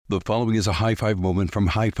The following is a high-five moment from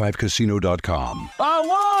highfivecasino.com. I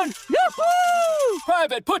won! Yahoo!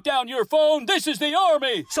 Private, put down your phone. This is the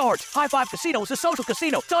Army. Sarge, High Five Casino is a social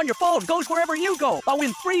casino. It's on your phone. Goes wherever you go. I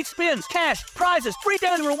win free spins, cash, prizes, free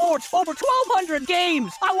daily rewards, over 1,200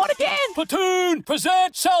 games. I won again. Platoon,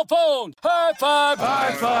 present cell phone. High Five.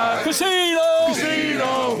 High Five. Casino.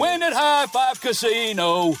 Casino. Win at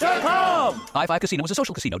highfivecasino.com. High Five Casino is a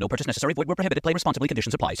social casino. No purchase necessary. Void where prohibited. Play responsibly.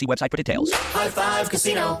 Conditions apply. See website for details. High Five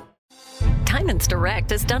Casino. Diamonds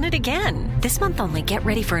Direct has done it again. This month only, get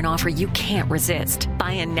ready for an offer you can't resist.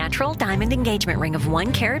 Buy a natural diamond engagement ring of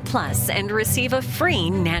 1 carat plus and receive a free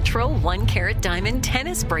natural 1 carat diamond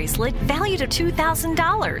tennis bracelet valued at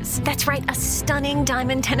 $2,000. That's right, a stunning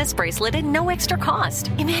diamond tennis bracelet at no extra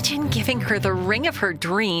cost. Imagine giving her the ring of her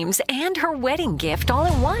dreams and her wedding gift all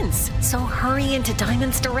at once. So hurry into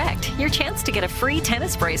Diamonds Direct. Your chance to get a free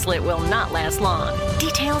tennis bracelet will not last long.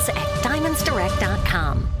 Details at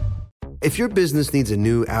diamondsdirect.com. If your business needs a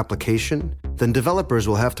new application, then developers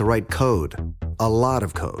will have to write code. A lot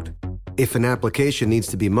of code. If an application needs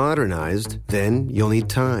to be modernized, then you'll need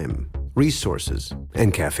time, resources,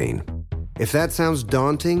 and caffeine. If that sounds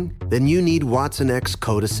daunting, then you need Watson X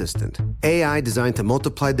Code Assistant. AI designed to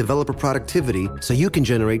multiply developer productivity so you can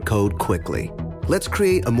generate code quickly. Let's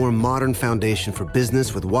create a more modern foundation for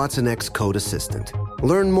business with Watson X Code Assistant.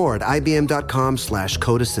 Learn more at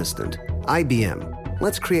ibm.com/code assistant. IBM.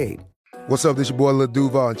 Let's create. What's up, this your boy Lil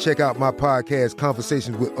Duval, and check out my podcast,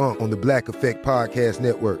 Conversations with Unc, on the Black Effect Podcast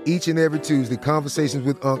Network. Each and every Tuesday, Conversations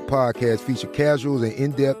with Unc podcast feature casual and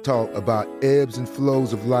in-depth talk about ebbs and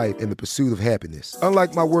flows of life and the pursuit of happiness.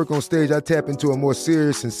 Unlike my work on stage, I tap into a more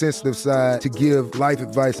serious and sensitive side to give life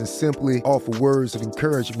advice and simply offer words of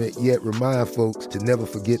encouragement, yet remind folks to never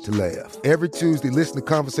forget to laugh. Every Tuesday, listen to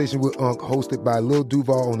Conversations with Unc, hosted by Lil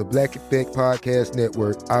Duval on the Black Effect Podcast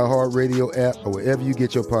Network, iHeartRadio app, or wherever you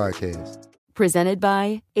get your podcasts. Presented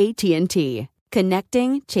by AT&T.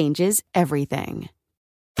 Connecting changes everything.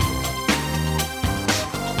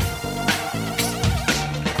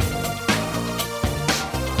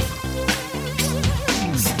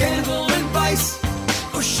 Scandal and vice,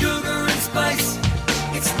 or sugar and spice.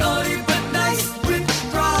 It's naughty but nice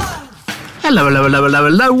with Rob. Hello, hello, hello, hello,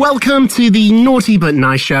 hello. Welcome to the Naughty But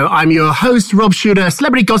Nice Show. I'm your host, Rob Shuter,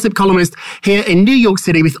 celebrity gossip columnist here in New York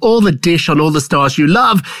City with all the dish on all the stars you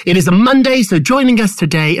love. It is a Monday, so joining us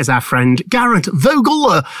today is our friend Garrett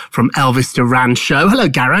Vogel from Elvis Duran Show. Hello,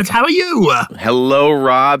 Garrett. How are you? Hello,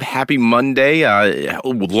 Rob. Happy Monday.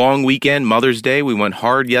 Long weekend, Mother's Day. We went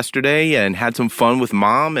hard yesterday and had some fun with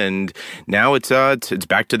Mom, and now it's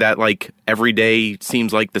back to that, like, every day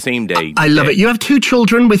seems like the same day. I love it. You have 2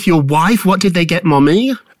 children with your wife. What did they get,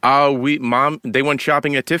 Mommy? They went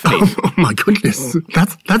shopping at Tiffany's. Oh my goodness.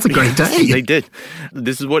 That's a great day. They did.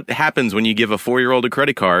 This is what happens when you give a 4-year-old a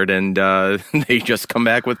credit card and they just come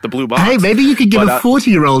back with the blue box. Hey, maybe you could give a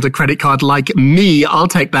 40-year-old a credit card like me. I'll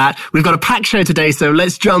take that. We've got a packed show today, so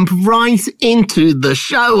let's jump right into the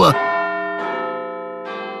show.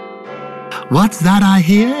 What's that I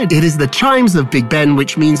hear? It is the chimes of Big Ben,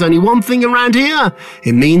 which means only one thing around here.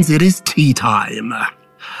 It means it is tea time.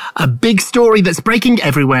 A big story that's breaking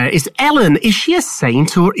everywhere is Ellen. Is she a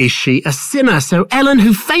saint or is she a sinner? So Ellen,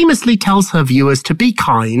 who famously tells her viewers to be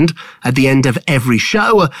kind at the end of every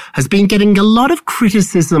show, has been getting a lot of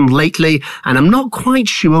criticism lately, and I'm not quite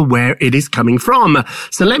sure where it is coming from.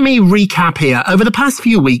 So let me recap here. Over the past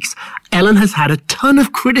few weeks, Ellen has had a ton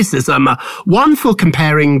of criticism. One for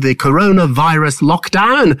comparing the coronavirus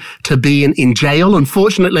lockdown to being in jail.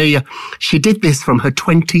 Unfortunately, she did this from her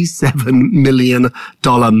 $27 million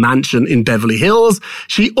mansion in Beverly Hills.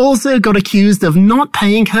 She also got accused of not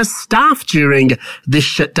paying her staff during this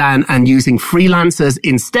shutdown and using freelancers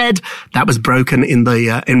instead. That was broken in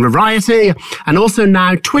Variety. And also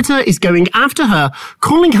now Twitter is going after her,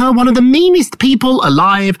 calling her one of the meanest people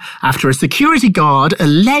alive after a security guard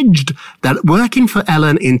alleged that working for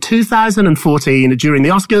Ellen in 2014 during the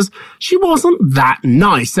Oscars, she wasn't that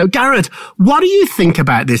nice. So Garrett, what do you think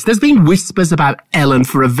about this? There's been whispers about Ellen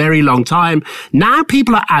for a very long time. Now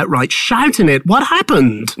people are outright shouting it. What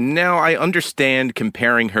happened? Now, I understand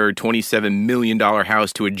comparing her $27 million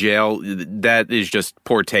house to a jail. That is just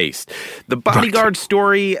poor taste. The bodyguard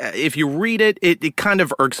story, if you read it, it kind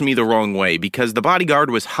of irks me the wrong way, because the bodyguard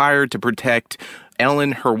was hired to protect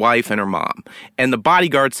Ellen, her wife, and her mom. And the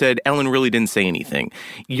bodyguard said Ellen really didn't say anything.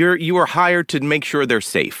 You were hired to make sure they're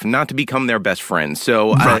safe, not to become their best friend.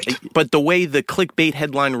 So, but the way the clickbait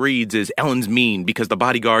headline reads is Ellen's mean because the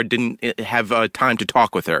bodyguard didn't have time to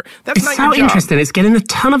talk with her. That's not your job. It's so interesting. It's getting a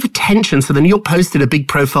ton of attention. So the New York Post did a big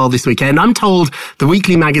profile this weekend. I'm told the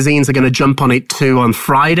weekly magazines are going to jump on it too on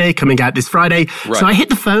Friday, coming out this Friday. Right. So I hit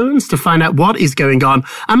the phones to find out what is going on.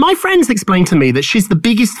 And my friends explained to me that she's the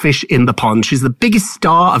biggest fish in the pond. She's the biggest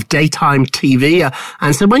star of daytime TV.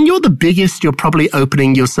 And so when you're the biggest, you're probably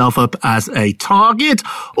opening yourself up as a target.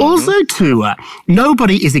 Also, too,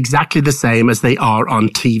 nobody is exactly the same as they are on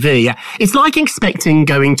TV. It's like expecting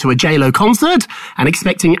going to a J-Lo concert and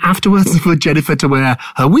expecting afterwards for Jennifer to wear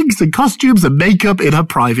her wigs and costumes and makeup in her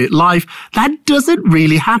private life. That doesn't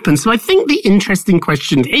really happen. So I think the interesting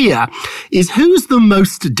question here is who's the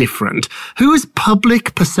most different? Whose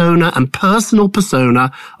public persona and personal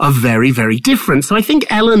persona are very, very different. So I think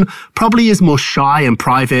Ellen probably is more shy and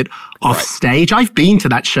private off stage. I've been to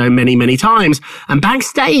that show many, many times. And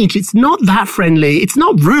backstage, it's not that friendly. It's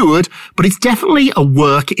not rude, but it's definitely a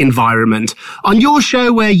work environment. On your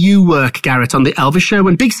show where you work, Garrett, on the Elvis show,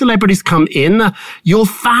 when big celebrities come in, you're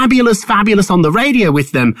fabulous, fabulous on the radio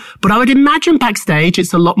with them. But I would imagine backstage,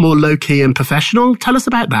 it's a lot more low-key and professional. Tell us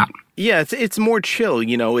about that. Yeah, it's more chill,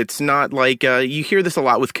 you know. It's not like you hear this a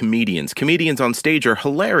lot with comedians. Comedians on stage are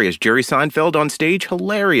hilarious. Jerry Seinfeld on stage,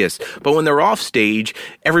 hilarious. But when they're off stage,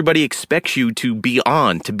 everybody expects you to be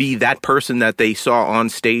to be that person that they saw on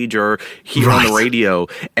stage or hear on the radio.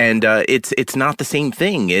 And it's not the same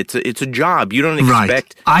thing. It's a job. You don't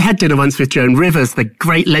expect. I had dinner once with Joan Rivers, the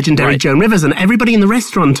great legendary Joan Rivers, and everybody in the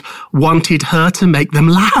restaurant wanted her to make them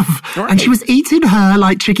laugh. And she was eating her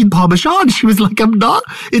like chicken parmesan. She was like,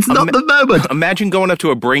 it's not the moment. Imagine going up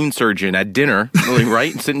to a brain surgeon at dinner,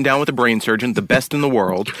 right? Sitting down with a brain surgeon, the best in the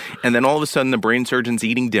world, and then all of a sudden the brain surgeon's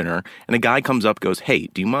eating dinner, and a guy comes up and goes, hey,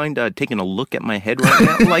 do you mind taking a look at my head right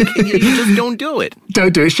now? Like, you just don't do it.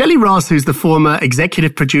 Don't do it. Shelley Ross, who's the former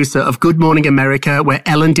executive producer of Good Morning America, where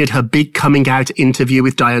Ellen did her big coming out interview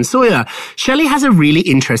with Diane Sawyer. Shelley has a really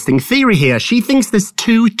interesting theory here. She thinks there's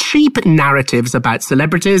two cheap narratives about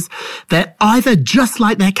celebrities. They're either just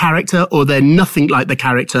like their character or they're nothing like the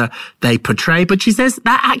character they portray. But she says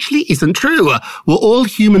that actually isn't true. We're all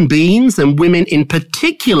human beings, and women in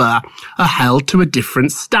particular are held to a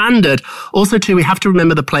different standard. Also, too, we have to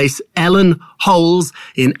remember the place Ellen holds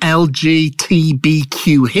in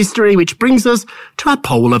LGBTQ history, which brings us to our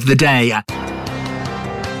poll of the day.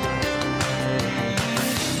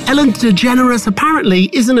 Ellen DeGeneres apparently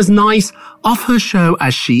isn't as nice off her show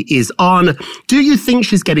as she is on. Do you think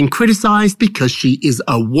she's getting criticized because she is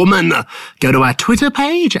a woman? Go to our Twitter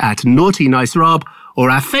page at Naughty Nice Rob or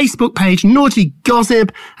our Facebook page, Naughty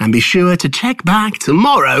Gossip, and be sure to check back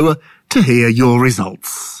tomorrow to hear your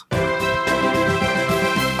results.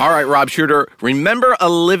 All right, Rob Shooter, remember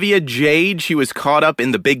Olivia Jade? She was caught up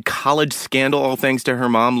in the big college scandal, all thanks to her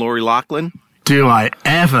mom, Lori Loughlin. Do I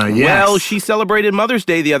ever, yes. Well, she celebrated Mother's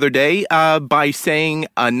Day the other day by saying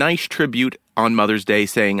a nice tribute on Mother's Day,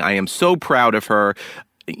 saying, I am so proud of her.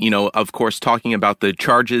 You know, of course, talking about the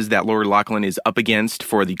charges that Lori Loughlin is up against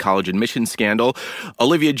for the college admission scandal.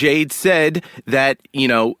 Olivia Jade said that, you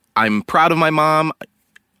know, I'm proud of my mom.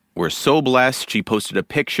 We're so blessed. She posted a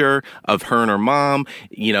picture of her and her mom.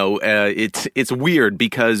 You know, it's weird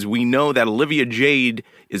because we know that Olivia Jade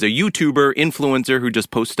is a YouTuber, influencer who just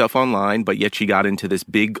posts stuff online, but yet she got into this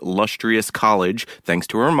big, lustrous college thanks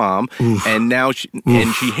to her mom. Oof. And now she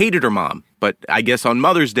hated her mom. But I guess on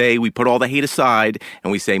Mother's Day, we put all the hate aside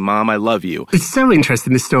and we say, Mom, I love you. It's so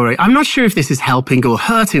interesting, this story. I'm not sure if this is helping or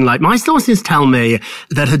hurting. Like, my sources tell me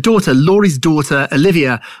that her daughter, Lori's daughter,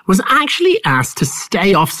 Olivia, was actually asked to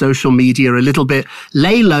stay off social media a little bit,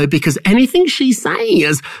 lay low, because anything she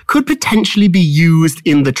says could potentially be used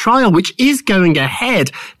in the trial, which is going ahead.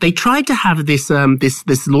 They tried to have this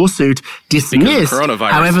lawsuit dismissed.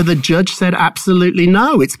 However, the judge said absolutely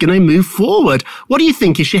no, it's going to move forward. What do you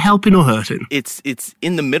think? Is she helping or hurting? It's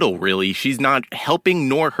in the middle, really. She's not helping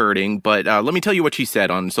nor hurting, but let me tell you what she said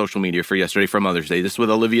on social media for yesterday for Mother's Day. This is what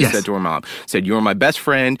Olivia said to her mom. Said, you were my best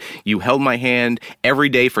friend. You held my hand every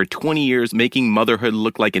day for 20 years, making motherhood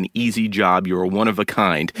look like an easy job. You were one of a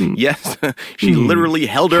kind. Yes, she literally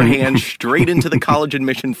held her hand straight into the college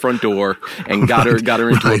admission front door and got her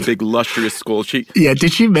into a big, lustrous school.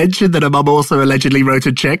 Did she mention that her mom also allegedly wrote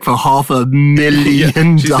a check for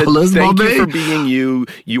 $500,000? She said, thank you for being you.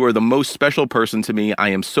 You are the most special person to me. I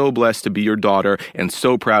am so blessed to be your daughter and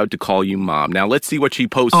so proud to call you Mom. Now, let's see what she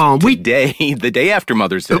posts today, the day after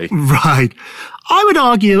Mother's Day. Right. I would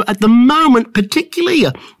argue at the moment, particularly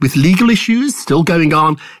with legal issues still going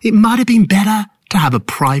on, it might have been better to have a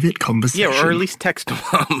private conversation. Yeah, or at least text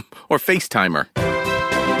mom or FaceTime her.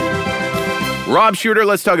 Rob Shooter,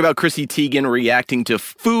 let's talk about Chrissy Teigen reacting to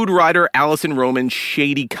food writer Allison Roman's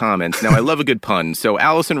shady comments. Now, I love a good pun. So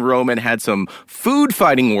Allison Roman had some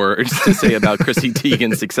food-fighting words to say about Chrissy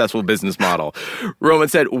Teigen's successful business model. Roman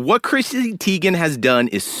said, "What Chrissy Teigen has done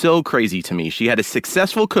is so crazy to me. She had a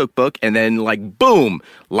successful cookbook and then, like, boom,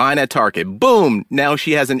 line at Target. Boom, now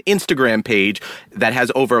she has an Instagram page that has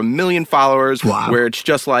over 1 million followers where it's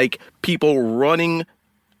just like people running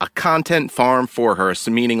a content farm for her, so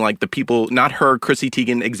meaning like the people, not her, Chrissy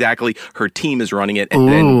Teigen exactly, her team is running it, and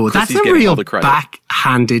then Chrissy's that's a getting all real the credit.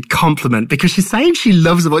 Backhanded compliment, because she's saying she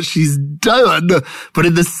loves what she's done, but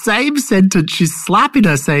in the same sentence she's slapping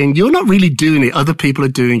her, saying you're not really doing it, other people are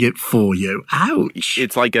doing it for you. Ouch.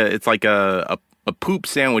 It's like a poop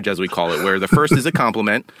sandwich, as we call it, where the first is a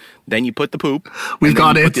compliment, then you put the poop. We've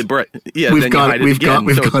got it. We've got it. We've got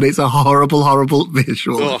it. It's a horrible, horrible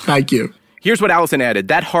visual. Ugh. Thank you. Here's what Allison added.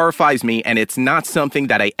 "That horrifies me, and it's not something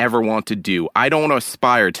that I ever want to do. I don't want to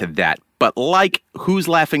aspire to that. But like, who's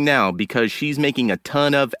laughing now? Because she's making a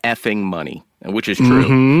ton of effing money." Which is true.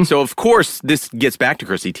 Mm-hmm. So, of course, this gets back to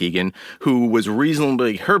Chrissy Teigen, who was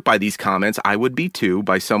reasonably hurt by these comments. I would be, too,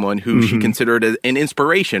 by someone who she considered an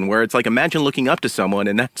inspiration, where it's like, imagine looking up to someone,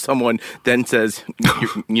 and that someone then says,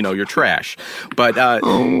 you're trash. But,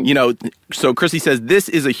 so Chrissy says, "This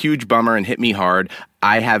is a huge bummer and hit me hard.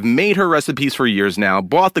 I have made her recipes for years now,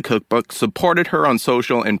 bought the cookbook, supported her on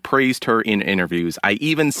social, and praised her in interviews. I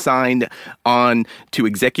even signed on to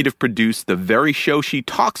executive produce the very show she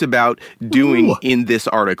talks about doing in this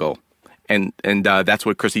article." And that's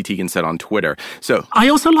what Chrissy Teigen said on Twitter. So I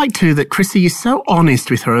also like, too, that Chrissy is so honest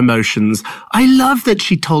with her emotions. I love that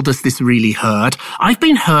she told us this really hurt. I've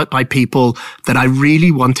been hurt by people that I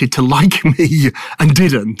really wanted to like me and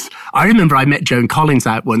didn't. I remember I met Joan Collins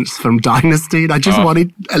out once from Dynasty, and I just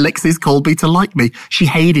wanted Alexis Colby to like me. She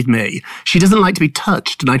hated me. She doesn't like to be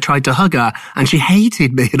touched, and I tried to hug her, and she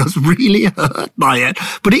hated me, and I was really hurt by it.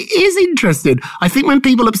 But it is interesting. I think when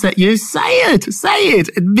people upset you, say it,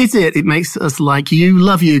 admit it. It makes us like you,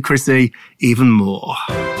 love you, Chrissy, even more.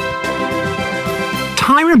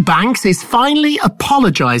 Tyra Banks is finally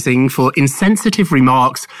apologizing for insensitive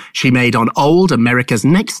remarks she made on old America's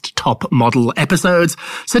Next Top Model episodes.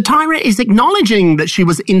 So Tyra is acknowledging that she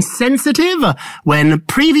was insensitive when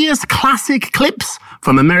previous classic clips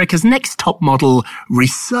from America's Next Top Model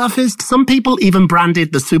resurfaced. Some people even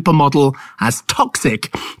branded the supermodel as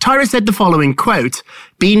toxic. Tyra said the following, quote,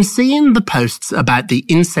 "Been seeing the posts about the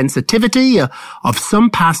insensitivity of some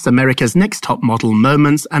past America's Next Top Model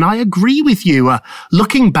moments, and I agree with you.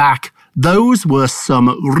 Looking back, those were some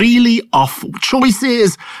really off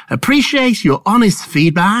choices. Appreciate your honest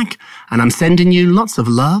feedback, and I'm sending you lots of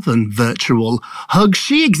love and virtual hugs."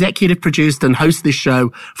 She executive produced and hosted this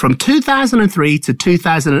show from 2003 to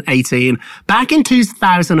 2018. Back in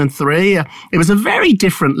 2003, it was a very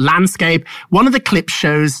different landscape. One of the clips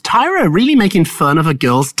shows Tyra really making fun of a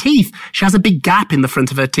girl's teeth. She has a big gap in the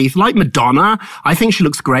front of her teeth, like Madonna. I think she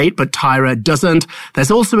looks great, but Tyra doesn't.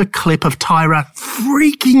 There's also a clip of Tyra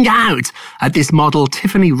freaking out at this model,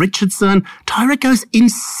 Tiffany Richardson. Tyra goes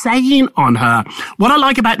insane on her. What I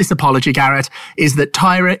like about this apology, Garrett, is that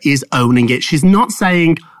Tyra is owning it. She's not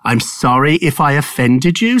saying, "I'm sorry if I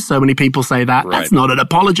offended you." So many people say that. Right. That's not an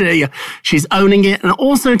apology. She's owning it. And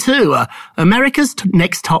also, too, America's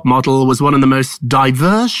Next Top Model was one of the most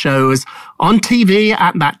diverse shows on TV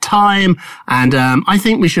at that time. And I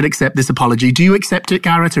think we should accept this apology. Do you accept it,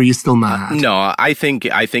 Garrett, or are you still mad? No, I think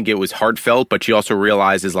it was heartfelt, but she also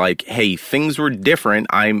realizes, like, hey, things were different.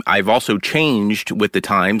 I've also changed with the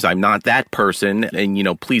times. I'm not that person. And,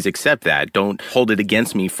 please accept that. Don't hold it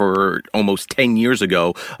against me for almost 10 years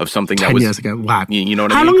ago of something that was 10 years ago. Wow. You know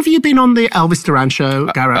what I mean? How long have you been on the Elvis Duran show,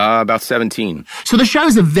 Garrett? About 17. So the show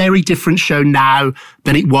is a very different show now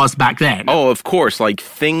than it was back then. Oh, of course. Like,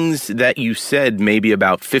 things that you said maybe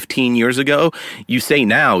about 15 years ago, you say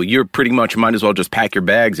now, you're pretty much might as well just pack your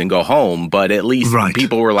bags and go home. But at least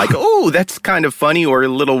people were like, oh, that's kind of funny or a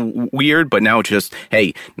little weird. But now it's just,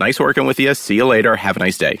 hey, nice working with you. See you later. Have a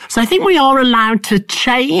nice day. So I think we are allowed to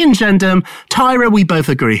change. And Tyra, we both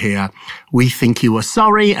agree here. We think you are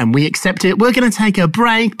sorry and we accept it. We're going to take a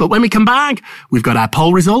break. But when we come back, we've got our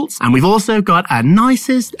poll results and we've also got our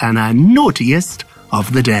nicest and our naughtiest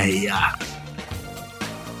of the day.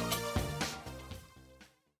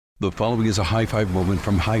 The following is a high five moment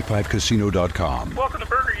from highfivecasino.com. Welcome to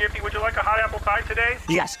Burger Yippee. Would you like a hot apple pie today?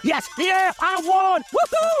 Yes, yeah, I won!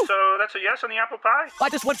 Woohoo! So that's a yes on the apple pie? I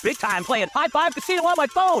just went big time playing High Five Casino on my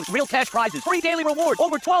phone. Real cash prizes, free daily rewards,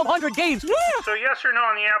 over 1,200 games. Yeah! So yes or no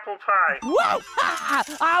on the apple pie? Whoa!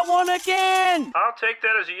 I won again! I'll take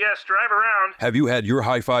that as a yes. Drive around. Have you had your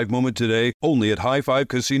high five moment today? Only at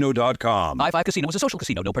highfivecasino.com. High Five Casino is a social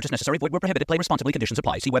casino. No purchase necessary. Void where prohibited. Play responsibly. Conditions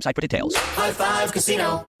apply. See website for details. High Five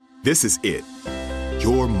Casino. This is it.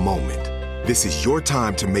 Your moment. This is your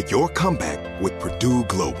time to make your comeback with Purdue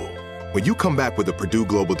Global. When you come back with a Purdue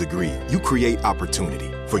Global degree, you create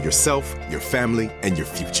opportunity for yourself, your family, and your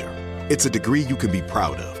future. It's a degree you can be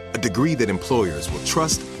proud of, a degree that employers will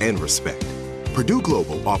trust and respect. Purdue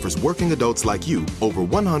Global offers working adults like you over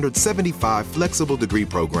 175 flexible degree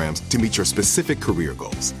programs to meet your specific career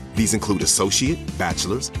goals. These include associate,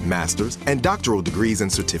 bachelor's, master's, and doctoral degrees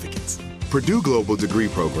and certificates. Purdue Global degree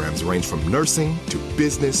programs range from nursing to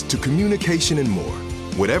business to communication and more.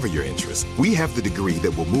 Whatever your interest, we have the degree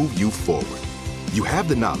that will move you forward. You have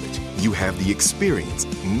the knowledge, you have the experience.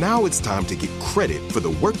 Now it's time to get credit for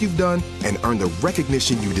the work you've done and earn the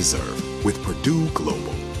recognition you deserve with Purdue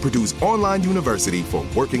Global, Purdue's online university for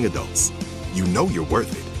working adults. You know you're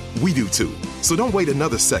worth it. We do too. So don't wait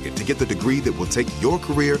another second to get the degree that will take your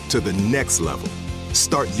career to the next level.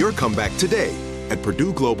 Start your comeback today at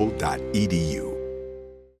purdueglobal.edu.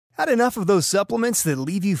 Had enough of those supplements that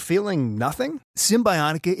leave you feeling nothing?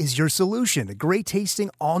 Symbiotica is your solution to great-tasting,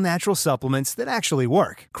 all-natural supplements that actually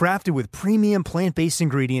work. Crafted with premium plant-based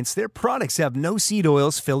ingredients, their products have no seed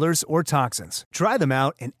oils, fillers, or toxins. Try them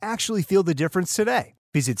out and actually feel the difference today.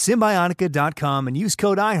 Visit Symbiotica.com and use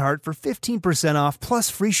code IHEART for 15% off plus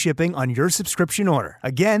free shipping on your subscription order.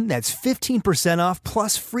 Again, that's 15% off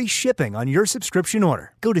plus free shipping on your subscription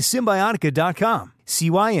order. Go to Symbiotica.com,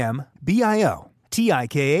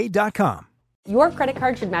 Symbiotika.com. Your credit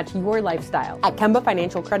card should match your lifestyle. At Kemba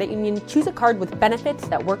Financial Credit Union, choose a card with benefits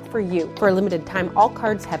that work for you. For a limited time, all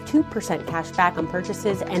cards have 2% cash back on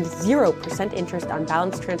purchases and 0% interest on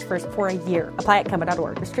balance transfers for a year. Apply at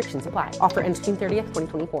Kemba.org. Restrictions apply. Offer ends June 30th,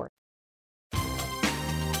 2024.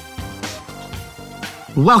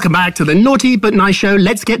 Welcome back to the Naughty But Nice Show.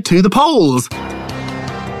 Let's get to the polls.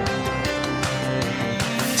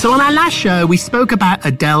 So on our last show, we spoke about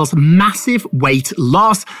Adele's massive weight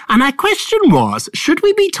loss, and our question was, should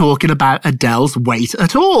we be talking about Adele's weight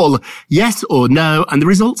at all? Yes or no? And the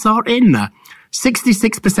results are in.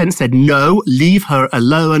 66% said no, leave her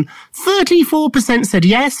alone. 34% said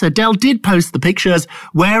yes, Adele did post the pictures.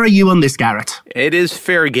 Where are you on this, Garrett? It is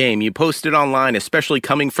fair game. You posted online, especially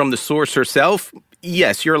coming from the source herself.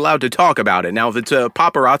 Yes, you're allowed to talk about it. Now, if it's a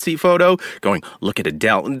paparazzi photo going, look at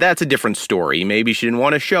Adele, that's a different story. Maybe she didn't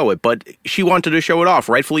want to show it, but she wanted to show it off,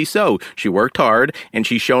 rightfully so. She worked hard, and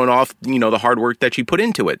she's showing off, the hard work that she put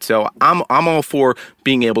into it. So I'm all for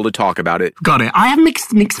being able to talk about it. Got it. I have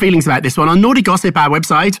mixed feelings about this one. On Naughty Gossip, our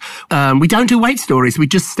website, we don't do weight stories. We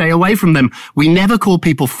just stay away from them. We never call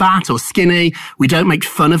people fat or skinny. We don't make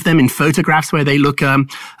fun of them in photographs where they look a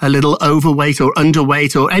little overweight or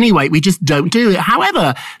underweight or any weight. We just don't do it.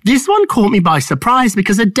 However, this one caught me by surprise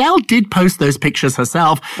because Adele did post those pictures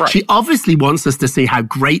herself. Right. She obviously wants us to see how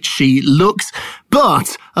great she looks,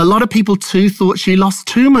 but a lot of people too thought she lost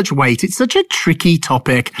too much weight. It's such a tricky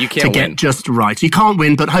topic to get just right. You can't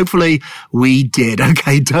win, but hopefully we did.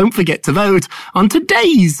 Okay, don't forget to vote on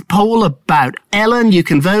today's poll about Ellen. You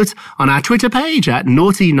can vote on our Twitter page at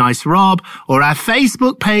Naughty Nice Rob or our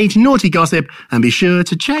Facebook page, Naughty Gossip, and be sure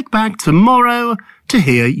to check back tomorrow to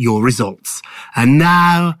hear your results. And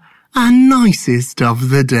now, our nicest of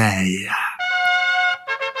the day.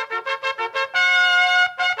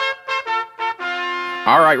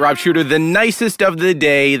 All right, Rob Shooter, the nicest of the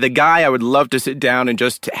day, the guy I would love to sit down and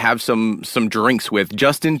just have some drinks with,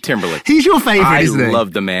 Justin Timberlake. He's your favorite, isn't he? I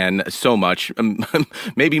love the man so much,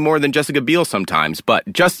 maybe more than Jessica Biel sometimes, but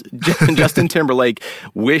Justin Timberlake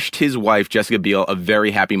wished his wife, Jessica Biel, a very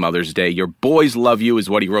happy Mother's Day. Your boys love you is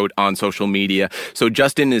what he wrote on social media. So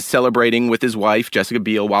Justin is celebrating with his wife, Jessica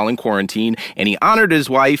Biel, while in quarantine, and he honored his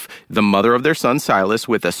wife, the mother of their son, Silas,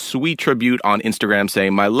 with a sweet tribute on Instagram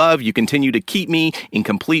saying, "My love, you continue to keep me in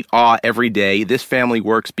complete awe every day. This family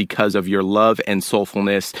works because of your love and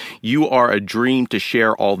soulfulness. You are a dream to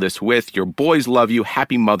share all this with. Your boys love you.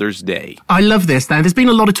 Happy Mother's Day." I love this. Now, there's been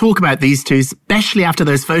a lot of talk about these two, especially after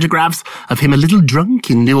those photographs of him a little drunk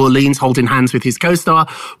in New Orleans holding hands with his co-star.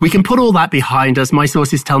 We can put all that behind us. My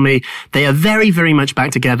sources tell me they are very, very much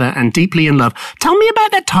back together and deeply in love. Tell me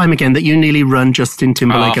about that time again that you nearly run Justin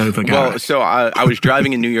Timberlake over, Garrett. Well, so I was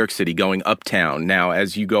driving in New York City going uptown. Now,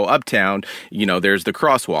 as you go uptown, there's the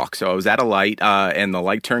crosswalk. So I was at a light, and the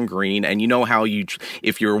light turned green. And you know how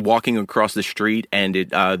if you're walking across the street and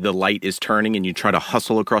the light is turning and you try to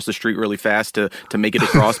hustle across the street really fast to make it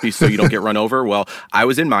across so you don't get run over? Well, I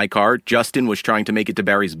was in my car. Justin was trying to make it to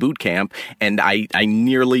Barry's boot camp, and I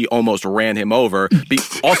nearly almost ran him over.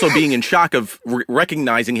 Also being in shock of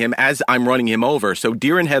recognizing him as I'm running him over. So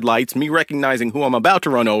deer in headlights, me recognizing who I'm about to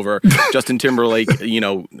run over. Justin Timberlake,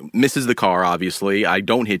 misses the car, obviously. I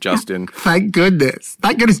don't hit Justin. Thank goodness.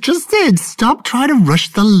 Justin, stop trying to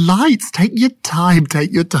rush the lights. Take your time.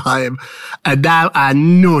 And now our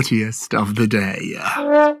naughtiest of the day.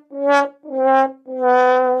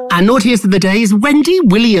 Our naughtiest of the day is Wendy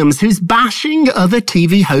Williams, who's bashing other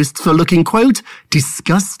TV hosts for looking, quote,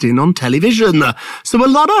 disgusting on television. So a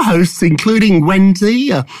lot of hosts, including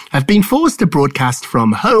Wendy, have been forced to broadcast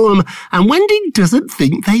from home, and Wendy doesn't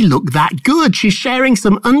think they look that good. She's sharing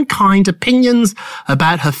some unkind opinions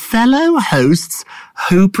about her fellow hosts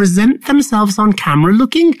who present themselves on camera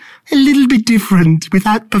looking a little bit different,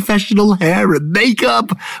 without professional hair and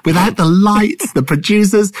makeup, without the lights, the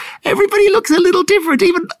producers. Everybody looks a little different.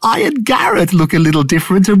 Even I and Garrett look a little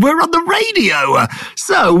different, and we're on the radio.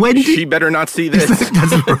 So Wendy... She better not see this.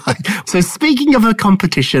 That's right. So speaking of her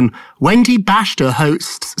competition, Wendy bashed her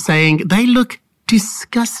hosts, saying they look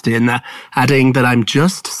disgusting, adding that I'm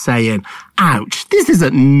just saying, ouch, this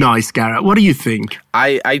isn't nice, Garrett. What do you think?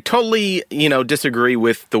 I totally, disagree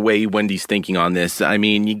with the way Wendy's thinking on this. I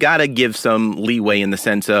mean, you gotta give some leeway in the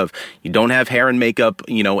sense of you don't have hair and makeup,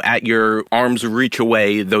 at your arm's reach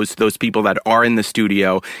away, those people that are in the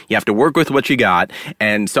studio. You have to work with what you got,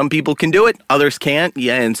 and some people can do it, others can't.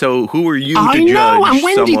 Yeah, and so who are you to judge and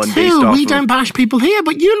Wendy someone too. based off We don't bash people here,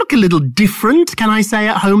 but you look a little different, can I say,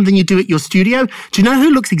 at home than you do at your studio. Do you know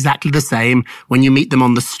who looks exactly the same when you meet them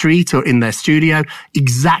on the street or in their studio?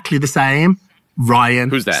 Exactly the same. Ryan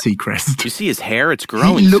Who's that? Seacrest. You see his hair? It's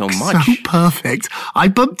growing so much. He looks so perfect. I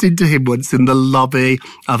bumped into him once in the lobby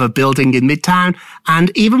of a building in Midtown,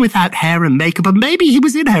 and even without hair and makeup, and maybe he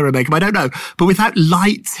was in hair and makeup, I don't know, but without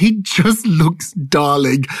lights, he just looks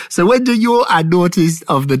darling. So Wendy, you're our naughtiest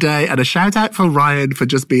of the day, and a shout out for Ryan for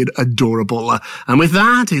just being adorable. And with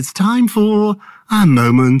that, it's time for a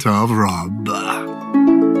moment of Rob.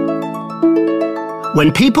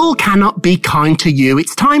 When people cannot be kind to you,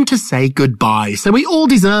 it's time to say goodbye. So we all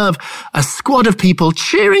deserve a squad of people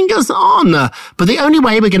cheering us on. But the only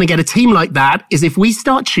way we're going to get a team like that is if we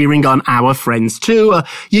start cheering on our friends too.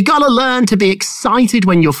 You got to learn to be excited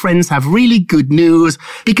when your friends have really good news,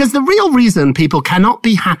 because the real reason people cannot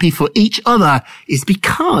be happy for each other is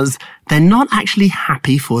because they're not actually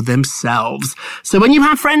happy for themselves. So when you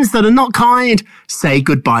have friends that are not kind, say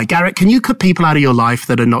goodbye. Garrett, can you cut people out of your life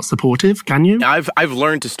that are not supportive? Can you? I've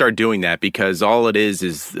learned to start doing that, because all it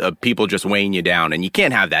is people just weighing you down, and you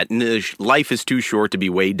can't have that. Life is too short to be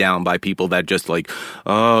weighed down by people that just today,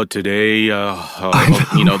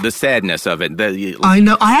 the sadness of it. I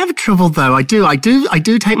know. I have trouble though. I do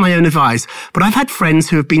take my own advice, but I've had friends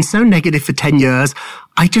who have been so negative for 10 years.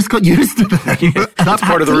 I just got used to them. That's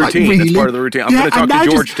part of the routine. That's part of the routine. I'm going to talk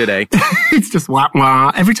to George today. It's just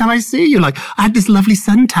wah. Every time I see you, I had this lovely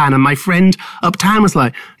suntan, and my friend uptown was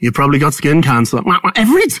like, you probably got skin cancer. Wah.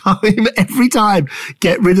 Every time.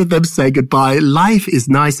 Get rid of them, say goodbye. Life is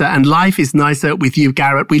nicer, and life is nicer with you,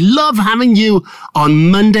 Garrett. We love having you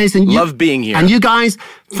on Mondays. And love being here. And you guys,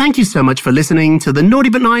 thank you so much for listening to the Naughty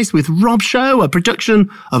But Nice with Rob show, a production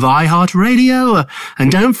of iHeartRadio.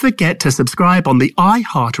 And don't forget to subscribe on the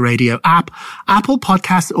iHeartRadio app, Apple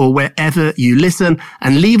Podcasts, or wherever you listen,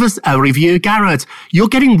 and leave us a review. Garrett, you're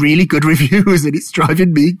getting really good reviews, and it's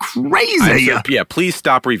driving me crazy. Yeah, please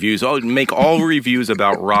stop reviews. Make all reviews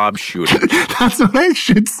about Rob shooting. That's what I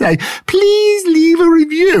should say. Please leave a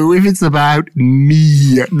review if it's about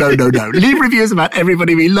me. No. Leave reviews about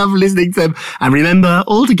everybody. We love listening to them. And remember,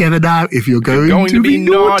 all together now, if you're going to be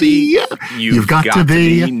naughty, you've got to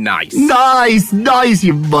be nice. Nice,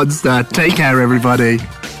 you monster. Take care, everybody.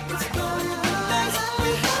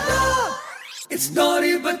 It's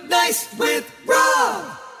Naughty But Nice with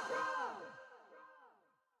Rob.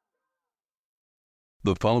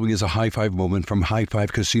 The following is a high-five moment from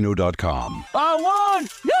highfivecasino.com. I won!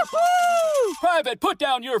 Yahoo! Private, put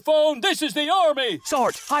down your phone. This is the Army.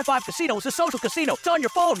 Sarge, High Five Casino is a social casino. It's on your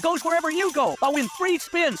phone. Goes wherever you go. I win free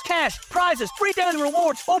spins, cash, prizes, free daily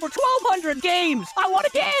rewards, over 1,200 games. I won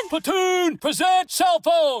again. Platoon, present cell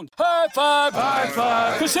phone. High Five. High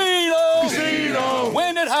Five. Casino.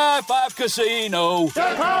 Win at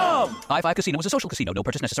highfivecasino.com. High Five Casino is a social casino. No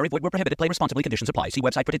purchase necessary. Void where prohibited. Play responsibly. Conditions apply. See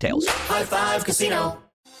website for details. High Five Casino.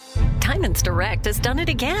 Diamonds Direct has done it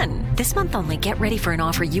again. This month only, get ready for an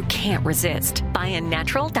offer you can't resist. Buy a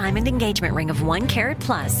natural diamond engagement ring of 1 carat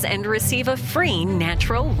plus and receive a free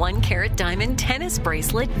natural 1 carat diamond tennis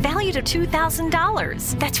bracelet valued at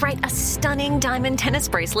 $2,000. That's right, a stunning diamond tennis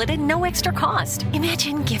bracelet at no extra cost.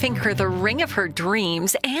 Imagine giving her the ring of her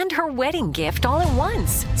dreams and her wedding gift all at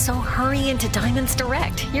once. So hurry into Diamonds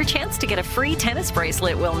Direct. Your chance to get a free tennis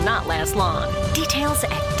bracelet will not last long. Details at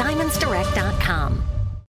diamondsdirect.com.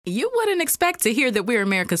 You wouldn't expect to hear that we're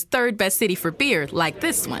America's 3rd best city for beer like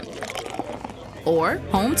this one. Or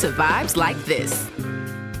home to vibes like this.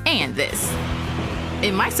 And this.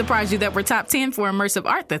 It might surprise you that we're top 10 for immersive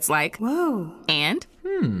art that's like, whoa. And,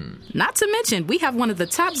 not to mention, we have one of the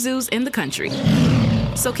top zoos in the country.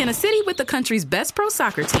 So can a city with the country's best pro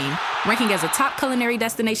soccer team, ranking as a top culinary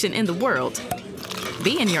destination in the world,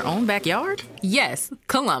 be in your own backyard? Yes,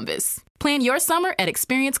 Columbus. Plan your summer at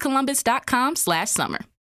experiencecolumbus.com/summer.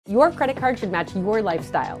 Your credit card should match your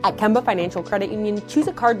lifestyle. At Kemba Financial Credit Union, choose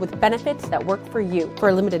a card with benefits that work for you. For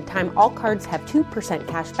a limited time, all cards have 2%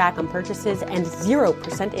 cash back on purchases and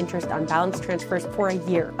 0% interest on balance transfers for a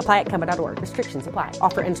year. Apply at Kemba.org. Restrictions apply.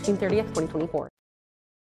 Offer ends June 30th, 2024.